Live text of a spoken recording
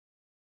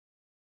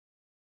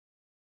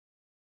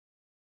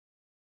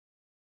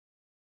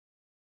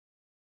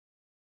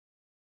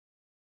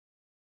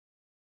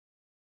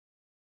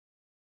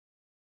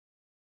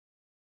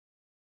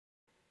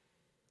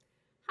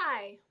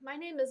Hi, my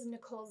name is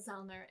Nicolle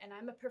Zellner, and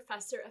I'm a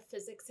professor of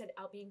physics at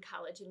Albion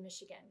College in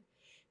Michigan.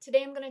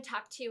 Today I'm going to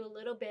talk to you a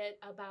little bit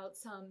about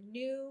some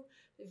new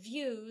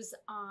views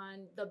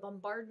on the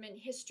bombardment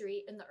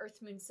history in the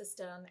Earth-Moon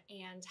system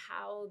and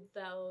how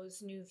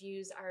those new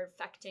views are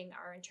affecting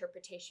our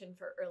interpretation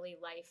for early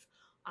life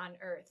on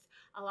Earth.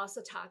 I'll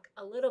also talk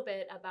a little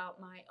bit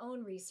about my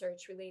own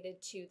research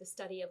related to the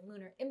study of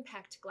lunar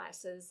impact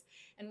glasses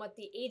and what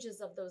the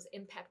ages of those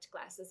impact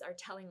glasses are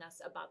telling us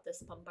about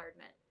this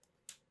bombardment.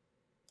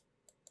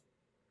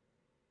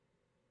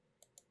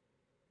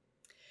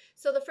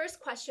 So the first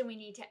question we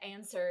need to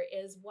answer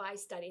is, why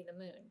study the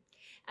moon?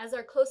 As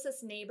our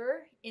closest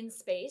neighbor in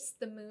space,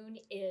 the moon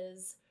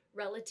is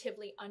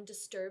relatively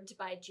undisturbed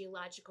by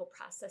geological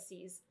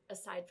processes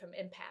aside from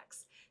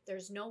impacts.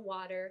 There's no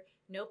water,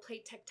 no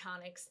plate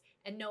tectonics,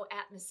 and no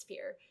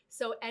atmosphere.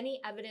 So any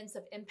evidence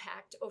of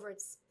impact over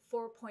its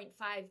 4.5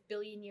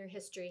 billion year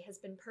history has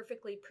been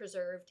perfectly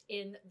preserved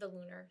in the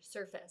lunar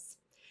surface.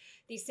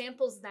 These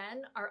samples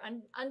then are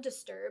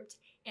undisturbed,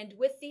 and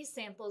with these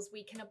samples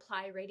we can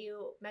apply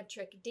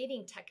radiometric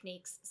dating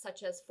techniques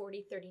such as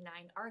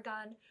 4039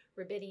 argon,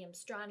 rubidium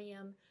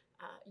strontium,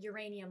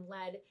 uranium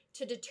lead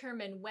to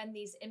determine when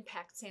these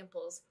impact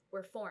samples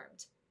were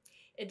formed.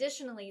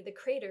 Additionally, the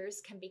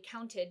craters can be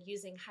counted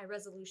using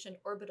high-resolution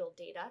orbital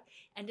data,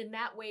 and in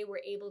that way we're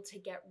able to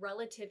get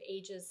relative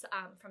ages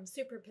from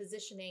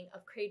superpositioning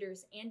of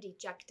craters and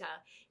ejecta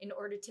in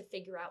order to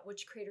figure out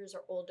which craters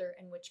are older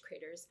and which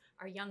craters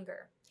are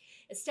younger.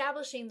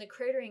 Establishing the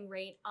cratering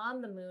rate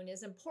on the moon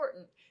is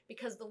important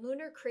because the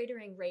lunar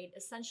cratering rate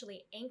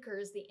essentially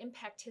anchors the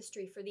impact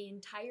history for the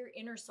entire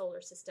inner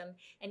solar system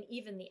and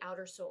even the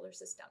outer solar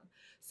system.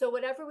 So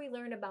whatever we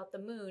learn about the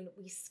moon,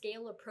 we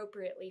scale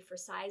appropriately for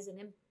size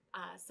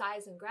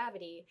and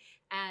gravity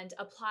and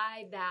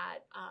apply that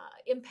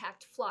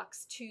impact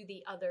flux to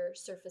the other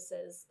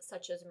surfaces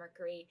such as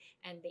Mercury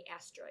and the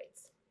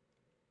asteroids.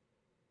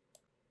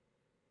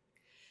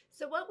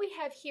 So what we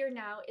have here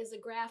now is a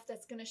graph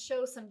that's going to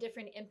show some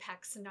different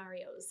impact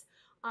scenarios.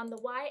 On the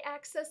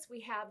y-axis, we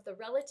have the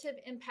relative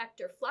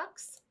impact or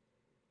flux.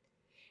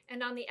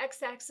 And on the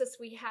x-axis,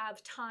 we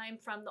have time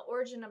from the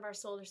origin of our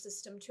solar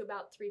system to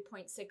about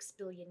 3.6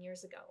 billion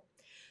years ago.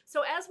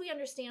 So as we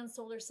understand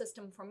solar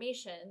system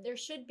formation, there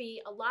should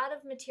be a lot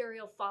of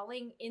material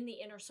falling in the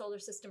inner solar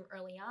system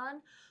early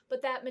on,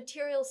 but that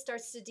material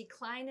starts to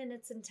decline in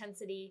its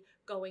intensity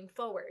going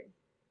forward.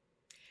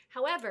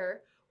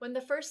 However, when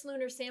the first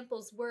lunar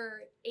samples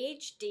were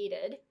age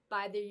dated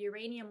by the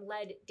uranium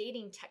lead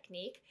dating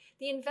technique,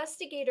 the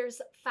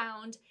investigators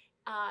found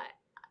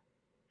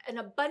an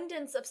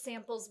abundance of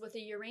samples with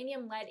a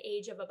uranium lead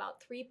age of about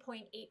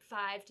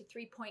 3.85 to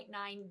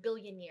 3.9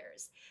 billion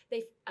years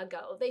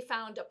ago. They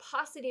found a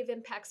paucity of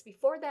impacts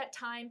before that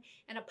time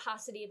and a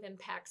paucity of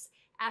impacts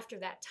after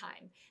that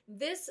time.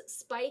 This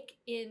spike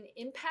in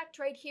impact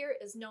right here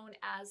is known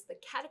as the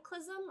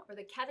cataclysm or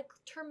the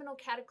terminal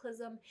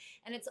cataclysm,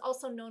 and it's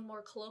also known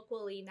more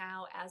colloquially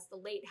now as the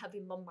late heavy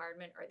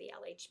bombardment or the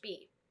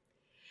LHB.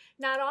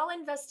 Not all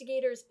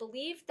investigators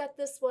believed that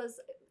this was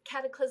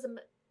cataclysm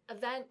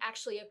event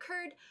actually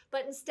occurred,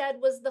 but instead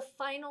was the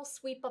final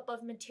sweep up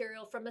of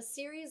material from a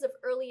series of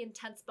early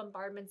intense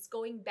bombardments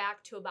going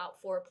back to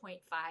about 4.5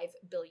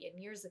 billion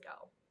years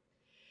ago.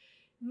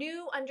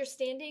 New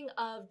understanding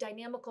of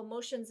dynamical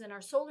motions in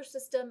our solar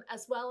system,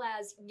 as well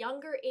as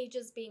younger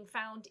ages being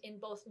found in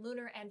both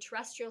lunar and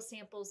terrestrial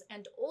samples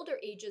and older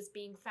ages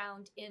being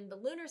found in the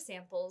lunar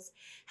samples,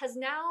 has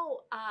now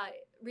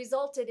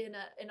resulted in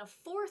a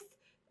fourth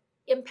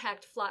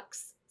impact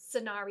flux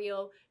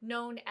scenario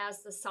known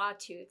as the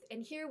sawtooth.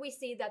 And here we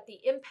see that the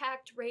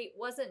impact rate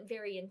wasn't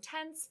very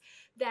intense,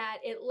 that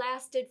it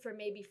lasted for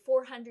maybe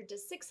 400 to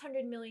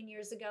 600 million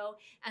years ago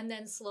and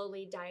then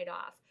slowly died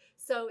off.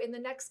 So in the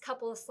next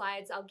couple of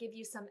slides, I'll give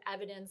you some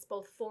evidence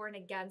both for and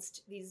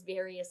against these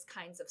various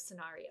kinds of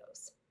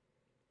scenarios.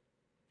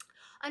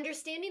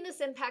 Understanding this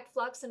impact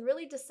flux and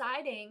really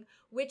deciding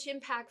which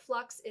impact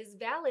flux is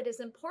valid is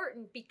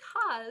important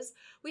because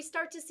we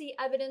start to see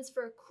evidence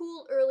for a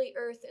cool early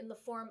Earth in the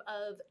form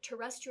of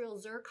terrestrial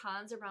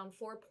zircons around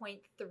 4.3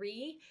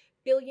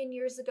 billion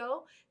years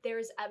ago.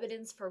 There's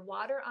evidence for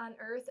water on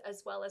Earth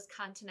as well as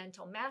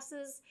continental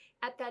masses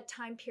at that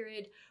time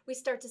period. We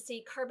start to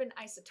see carbon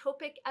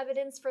isotopic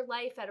evidence for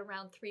life at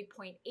around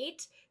 3.8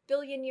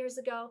 billion years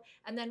ago,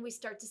 and then we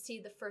start to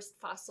see the first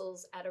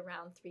fossils at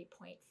around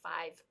 3.5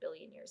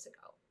 billion years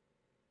ago.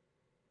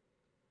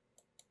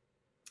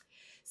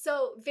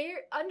 So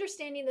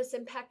understanding this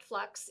impact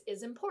flux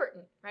is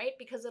important, right?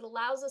 Because it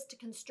allows us to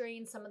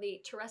constrain some of the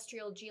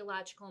terrestrial,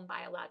 geological, and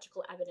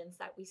biological evidence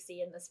that we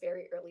see in this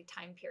very early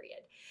time period.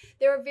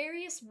 There are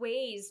various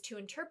ways to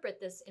interpret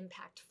this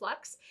impact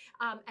flux,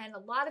 and a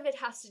lot of it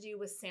has to do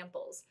with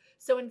samples.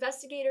 So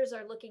investigators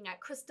are looking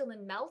at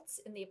crystalline melts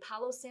in the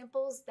Apollo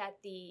samples that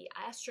the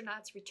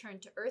astronauts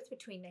returned to Earth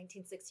between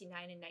 1969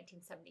 and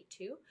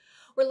 1972.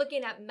 We're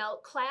looking at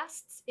melt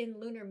clasts in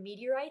lunar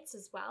meteorites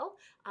as well.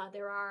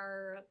 There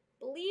are, I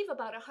believe,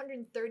 about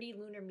 130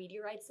 lunar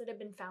meteorites that have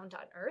been found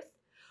on Earth.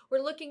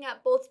 We're looking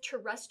at both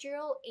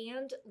terrestrial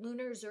and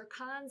lunar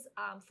zircons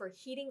for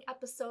heating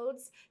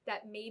episodes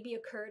that maybe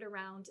occurred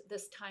around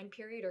this time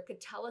period or could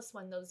tell us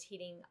when those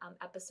heating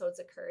episodes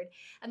occurred.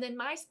 And then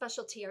my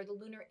specialty are the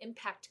lunar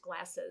impact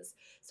glasses.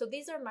 So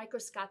these are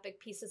microscopic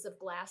pieces of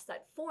glass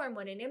that form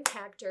when an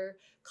impactor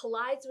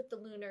collides with the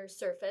lunar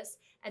surface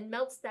and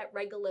melts that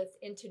regolith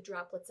into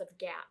droplets of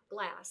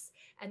glass.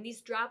 And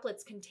these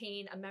droplets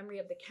contain a memory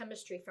of the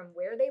chemistry from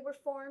where they were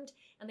formed,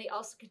 and they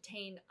also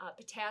contain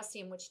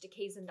potassium, which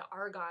decays into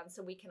argon,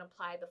 so we can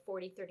apply the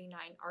 4039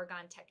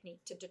 argon technique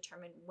to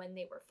determine when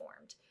they were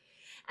formed.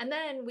 And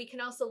then we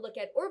can also look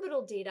at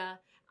orbital data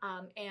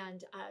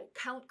and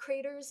count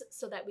craters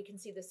so that we can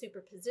see the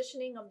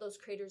superpositioning of those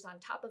craters on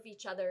top of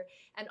each other,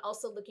 and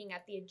also looking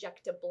at the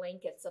ejecta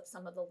blankets of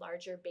some of the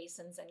larger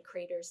basins and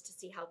craters to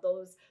see how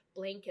those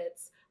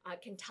blankets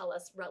can tell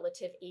us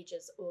relative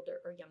ages, older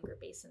or younger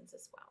basins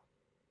as well.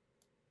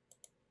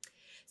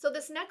 So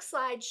this next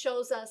slide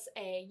shows us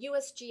a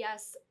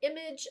USGS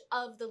image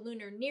of the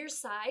lunar near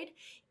side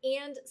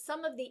and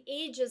some of the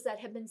ages that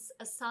have been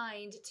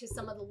assigned to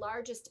some of the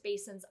largest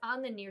basins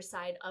on the near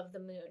side of the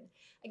moon.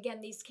 Again,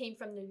 these came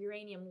from the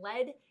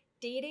uranium-lead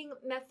dating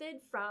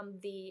method from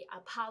the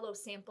Apollo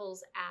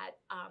samples at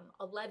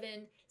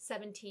 11,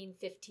 17,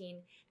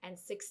 15, and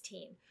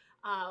 16.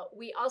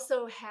 We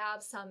also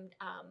have some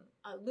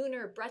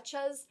lunar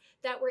breccias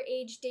that were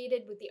age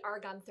dated with the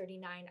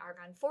argon-39,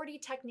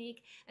 argon-40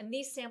 technique, and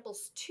these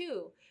samples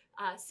too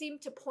seem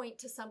to point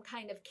to some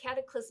kind of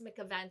cataclysmic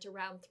event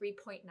around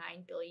 3.9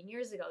 billion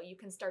years ago. You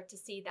can start to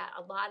see that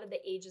a lot of the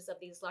ages of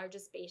these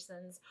largest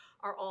basins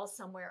are all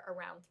somewhere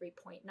around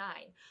 3.9.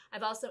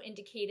 I've also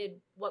indicated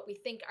what we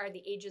think are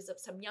the ages of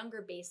some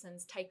younger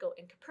basins, Tycho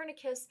and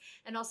Copernicus,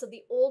 and also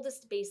the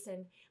oldest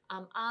basin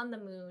on the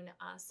moon,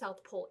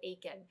 South Pole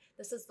Aiken.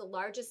 This is the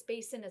largest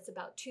basin. It's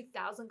about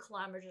 2,000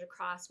 kilometers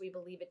across. We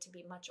believe it to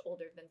be much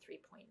older than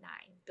 3.9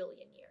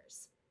 billion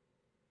years.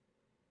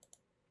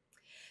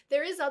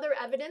 There is other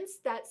evidence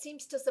that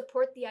seems to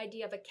support the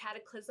idea of a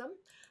cataclysm.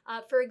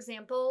 For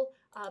example,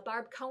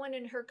 Barb Cohen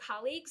and her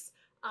colleagues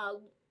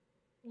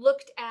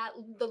looked at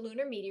the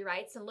lunar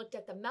meteorites and looked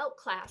at the melt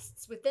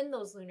clasts within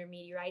those lunar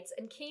meteorites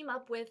and came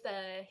up with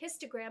a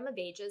histogram of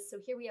ages. So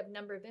here we have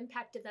number of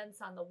impact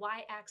events on the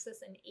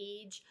y-axis and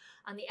age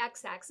on the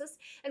x-axis.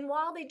 And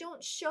while they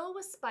don't show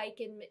a spike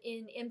in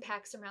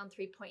impacts around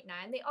 3.9,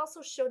 they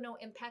also show no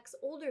impacts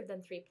older than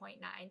 3.9.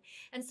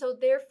 And so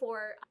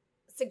therefore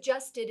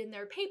suggested in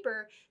their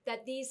paper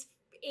that these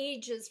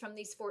ages from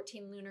these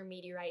 14 lunar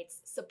meteorites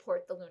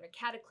support the lunar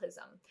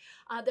cataclysm.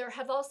 There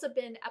have also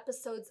been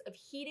episodes of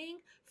heating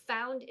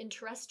found in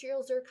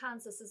terrestrial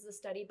zircons. This is the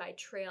study by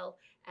Trail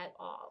et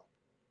al.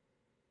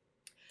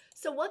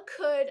 So what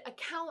could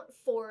account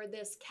for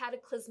this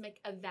cataclysmic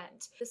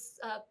event? This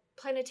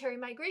planetary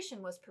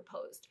migration was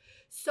proposed.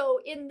 So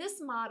in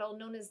this model,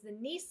 known as the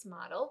Nice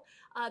model,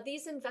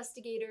 these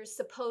investigators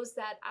suppose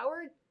that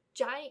our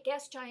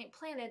gas giant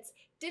planets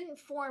didn't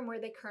form where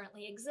they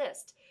currently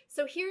exist.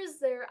 So here's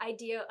their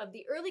idea of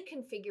the early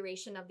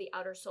configuration of the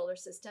outer solar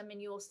system,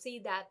 and you'll see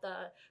that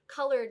the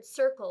colored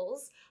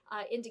circles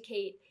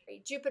indicate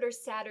Jupiter,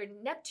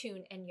 Saturn,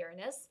 Neptune, and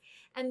Uranus.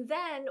 And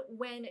then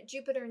when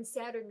Jupiter and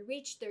Saturn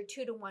reached their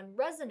 2-to-1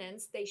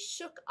 resonance, they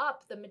shook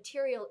up the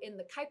material in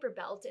the Kuiper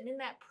belt, and in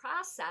that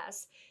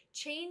process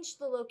changed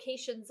the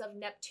locations of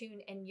Neptune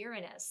and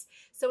Uranus.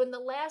 So in the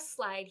last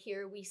slide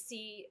here, we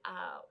see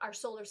our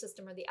solar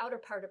system, or the outer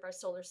part of our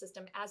solar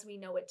system as we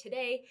know it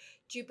today: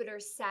 Jupiter,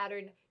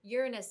 Saturn,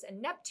 Uranus,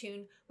 and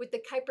Neptune, with the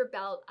Kuiper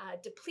belt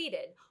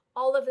depleted.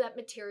 All of that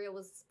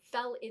material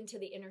fell into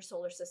the inner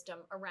solar system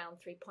around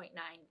 3.9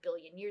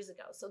 billion years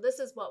ago. So this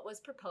is what was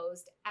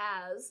proposed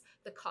as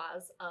the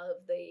cause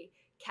of the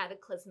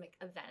cataclysmic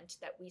event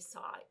that we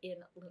saw in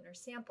lunar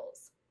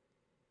samples.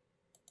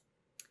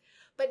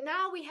 But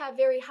now we have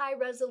very high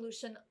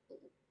resolution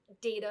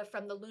data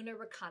from the Lunar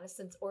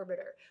Reconnaissance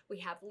Orbiter. We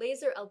have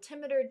laser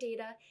altimeter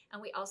data,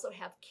 and we also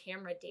have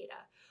camera data.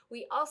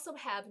 We also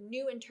have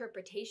new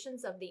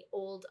interpretations of the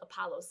old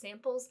Apollo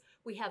samples.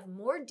 We have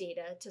more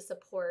data to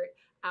support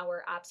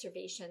our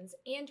observations,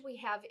 and we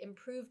have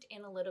improved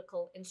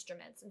analytical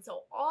instruments. And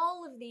so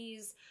all of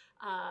these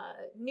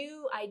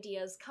new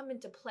ideas come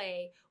into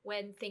play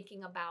when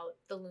thinking about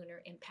the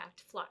lunar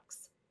impact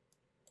flux.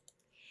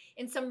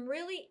 In some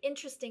really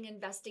interesting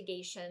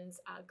investigations,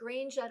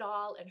 Grange et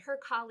al. And her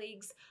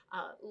colleagues,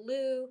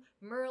 Liu,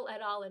 Merle et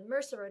al. And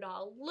Mercer et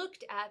al.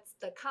 Looked at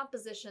the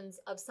compositions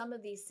of some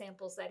of these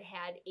samples that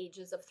had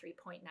ages of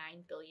 3.9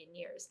 billion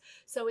years.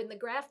 So in the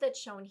graph that's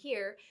shown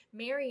here,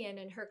 Marion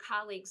and her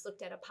colleagues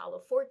looked at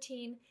Apollo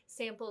 14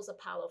 samples,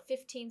 Apollo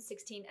 15,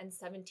 16, and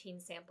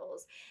 17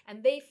 samples.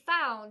 And they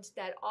found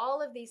that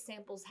all of these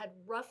samples had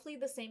roughly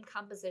the same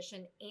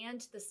composition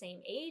and the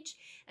same age.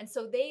 And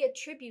so they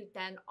attribute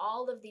then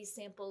all of these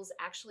samples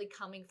actually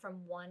coming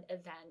from one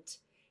event,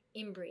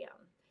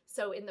 Imbrium.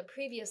 So in the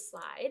previous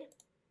slide,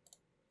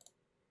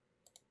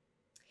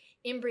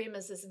 Imbrium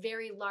is this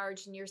very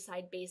large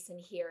near-side basin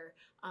here,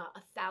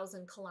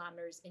 1,000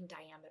 kilometers in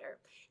diameter.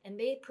 And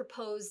they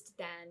proposed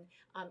then,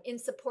 in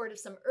support of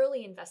some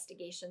early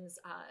investigations,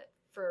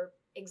 for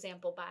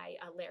example by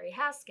Larry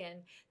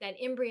Haskin, that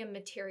Imbrium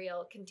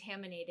material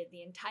contaminated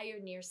the entire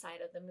near side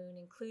of the moon,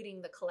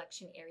 including the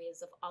collection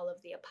areas of all of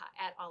the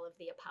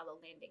Apollo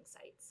landing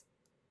sites.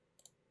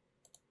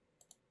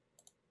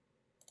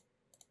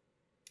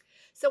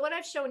 So what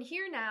I've shown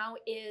here now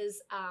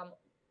is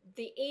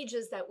the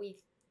ages that we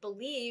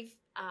believe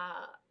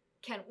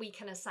we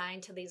can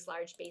assign to these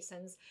large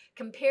basins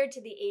compared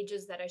to the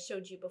ages that I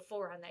showed you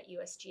before on that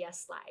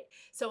USGS slide.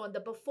 So on the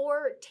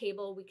before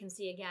table, we can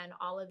see again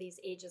all of these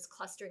ages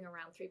clustering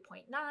around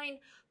 3.9,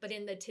 but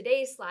in the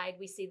today slide,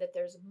 we see that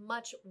there's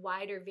much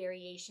wider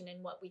variation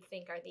in what we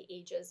think are the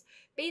ages,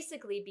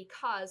 basically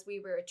because we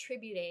were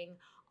attributing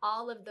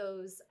all of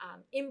those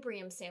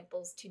Imbrium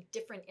samples to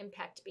different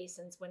impact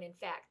basins when in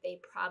fact they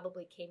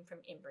probably came from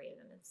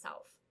Imbrium in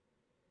itself.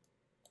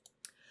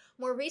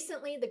 More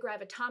recently, the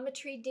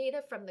gravitometry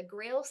data from the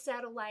GRAIL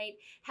satellite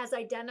has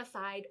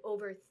identified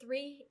over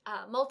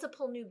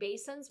multiple new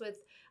basins with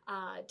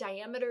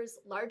diameters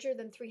larger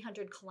than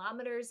 300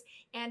 kilometers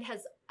and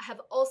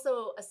have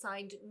also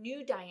assigned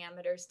new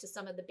diameters to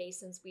some of the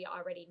basins we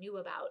already knew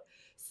about.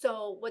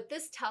 So what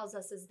this tells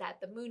us is that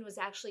the moon was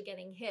actually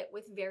getting hit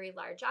with very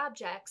large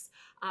objects,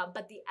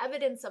 but the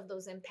evidence of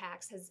those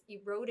impacts has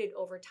eroded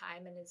over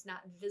time and is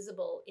not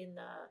visible in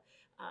the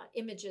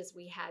images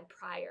we had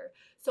prior.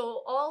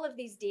 So all of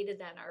these data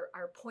then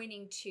are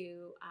pointing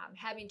to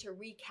having to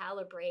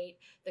recalibrate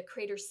the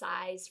crater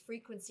size,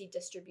 frequency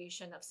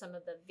distribution of some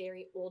of the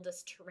very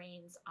oldest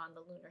terrains on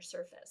the lunar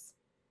surface.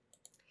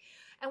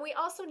 And we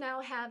also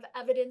now have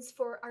evidence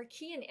for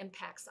Archean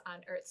impacts on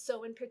Earth.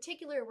 So in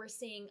particular, we're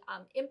seeing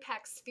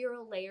impact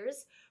spheral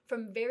layers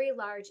from very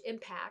large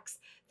impacts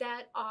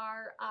that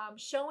are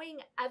showing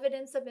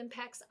evidence of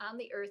impacts on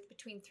the Earth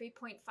between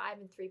 3.5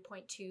 and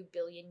 3.2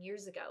 billion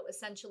years ago,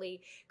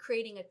 essentially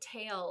creating a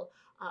tail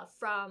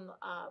from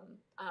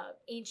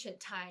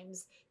ancient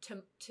times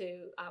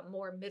to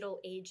more middle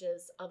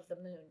ages of the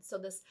moon. So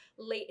this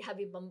late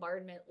heavy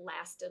bombardment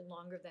lasted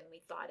longer than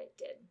we thought it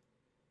did.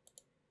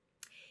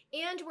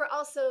 And we're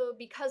also,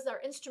 because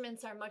our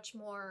instruments are much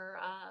more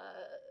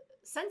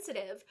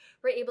sensitive,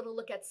 we're able to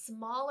look at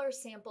smaller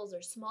samples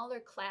or smaller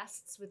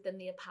clasts within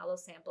the Apollo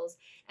samples,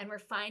 and we're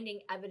finding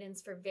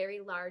evidence for very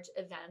large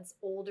events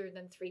older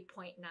than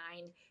 3.9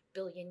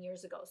 billion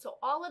years ago. So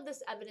all of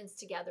this evidence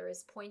together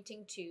is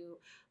pointing to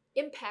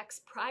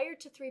impacts prior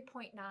to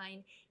 3.9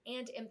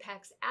 and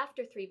impacts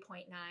after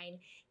 3.9,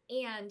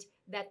 and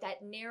that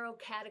narrow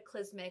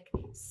cataclysmic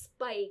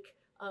spike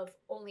of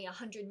only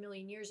 100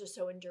 million years or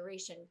so in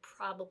duration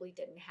probably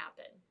didn't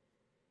happen.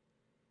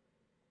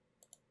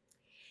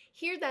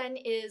 Here then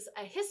is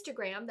a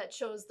histogram that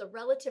shows the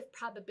relative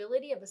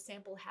probability of a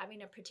sample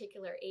having a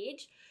particular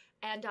age.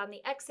 And on the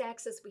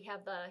x-axis, we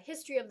have the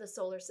history of the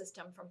solar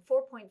system from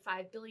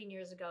 4.5 billion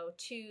years ago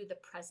to the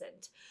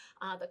present.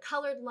 The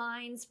colored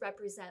lines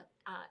represent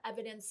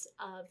evidence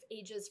of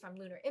ages from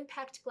lunar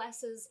impact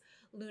glasses,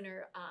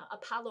 lunar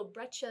Apollo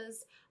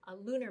breccias,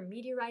 lunar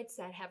meteorites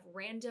that have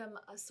random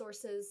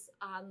sources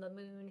on the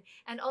moon,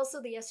 and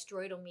also the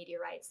asteroidal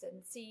meteorites,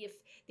 and see if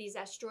these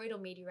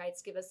asteroidal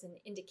meteorites give us an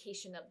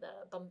indication of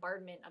the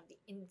bombardment of the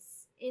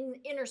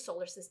inner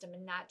solar system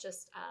and not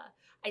just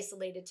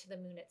isolated to the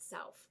moon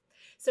itself.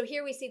 So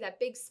here we see that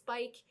big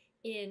spike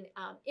in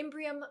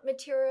Imbrium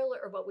material,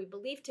 or what we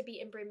believe to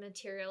be Imbrium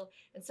material.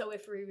 And so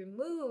if we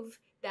remove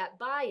that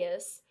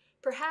bias,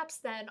 perhaps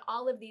then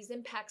all of these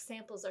impact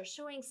samples are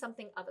showing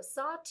something of a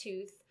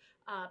sawtooth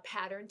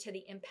pattern to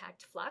the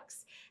impact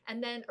flux,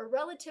 and then a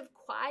relative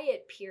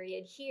quiet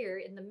period here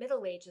in the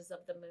middle ages of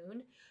the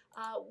moon,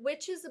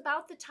 which is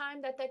about the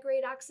time that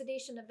great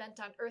oxidation event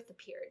on Earth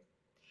appeared.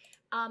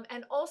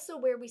 And also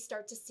where we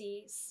start to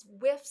see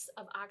whiffs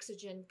of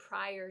oxygen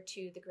prior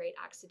to the great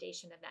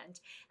oxidation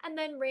event, and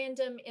then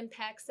random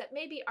impacts that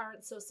maybe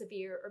aren't so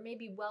severe or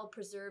maybe well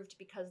preserved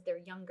because they're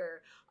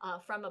younger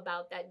from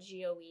about that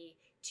GOE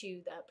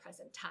to the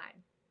present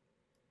time.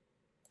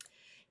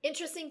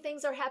 Interesting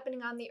things are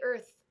happening on the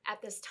Earth at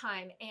this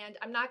time, and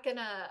I'm not going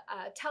to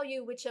tell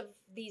you which of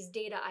these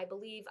data I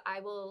believe.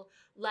 I will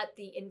let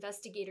the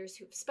investigators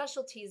who have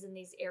specialties in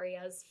these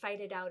areas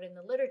fight it out in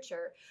the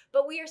literature.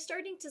 But we are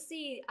starting to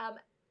see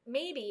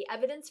maybe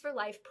evidence for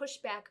life push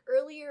back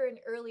earlier and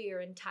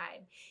earlier in time.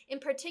 In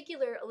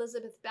particular,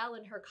 Elizabeth Bell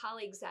and her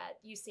colleagues at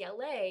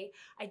UCLA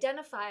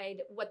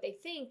identified what they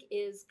think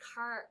is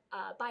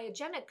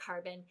biogenic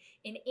carbon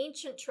in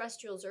ancient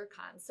terrestrial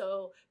zircon,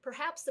 so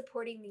perhaps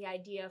supporting the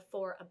idea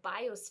for a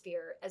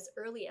biosphere as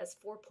early as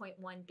 4.1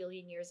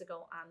 billion years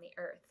ago on the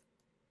Earth.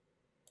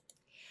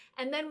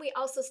 And then we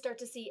also start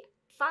to see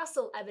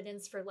fossil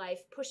evidence for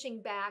life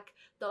pushing back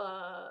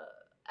the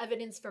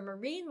evidence for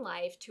marine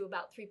life to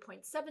about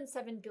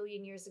 3.77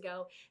 billion years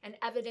ago, and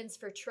evidence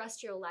for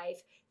terrestrial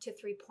life to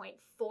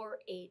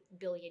 3.48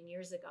 billion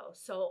years ago.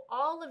 So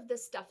all of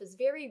this stuff is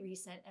very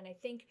recent, and I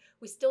think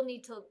we still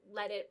need to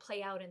let it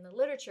play out in the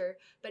literature,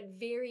 but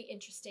very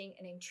interesting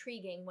and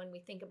intriguing when we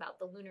think about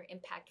the lunar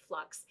impact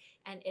flux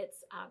and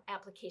its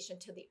application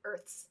to the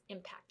Earth's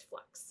impact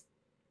flux.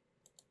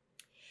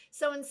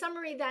 So in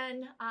summary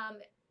then,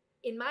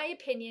 in my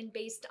opinion,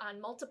 based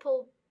on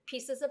multiple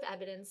pieces of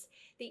evidence,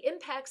 the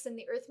impacts in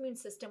the Earth-Moon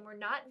system were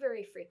not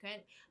very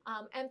frequent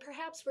and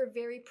perhaps were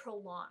very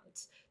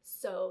prolonged,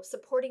 so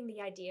supporting the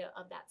idea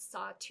of that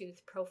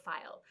sawtooth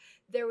profile.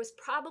 There was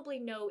probably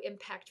no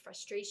impact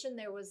frustration,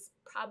 there was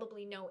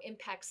probably no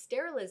impact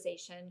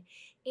sterilization,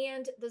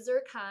 and the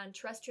zircon,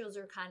 terrestrial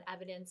zircon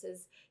evidence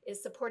is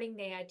supporting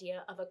the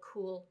idea of a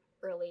cool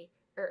early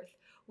Earth.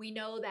 We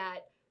know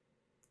that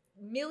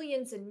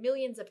millions and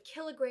millions of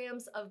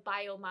kilograms of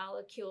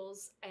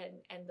biomolecules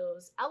and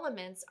those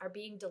elements are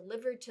being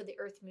delivered to the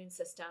Earth-Moon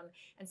system,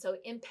 and so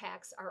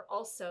impacts are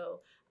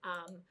also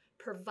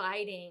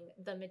providing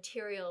the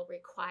material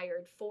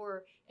required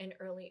for an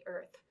early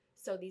Earth.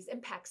 So these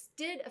impacts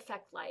did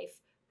affect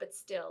life, but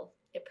still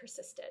it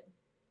persisted.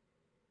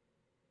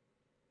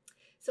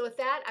 So with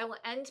that, I will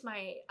end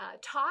my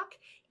talk,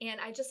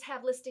 and I just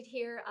have listed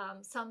here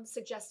some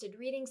suggested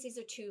readings. These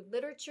are 2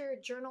 literature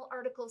journal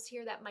articles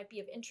here that might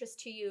be of interest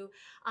to you,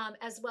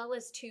 as well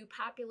as 2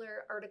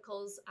 popular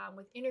articles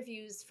with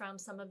interviews from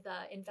some of the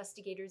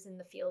investigators in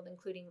the field,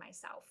 including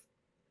myself.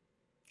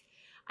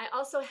 I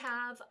also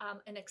have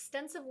an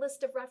extensive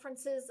list of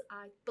references.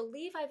 I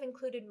believe I've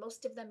included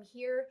most of them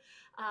here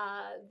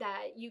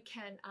that you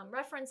can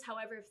reference.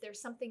 However, if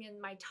there's something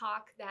in my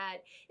talk that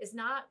is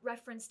not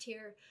referenced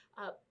here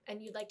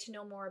and you'd like to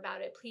know more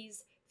about it,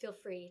 please feel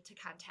free to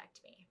contact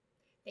me.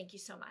 Thank you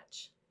so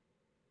much.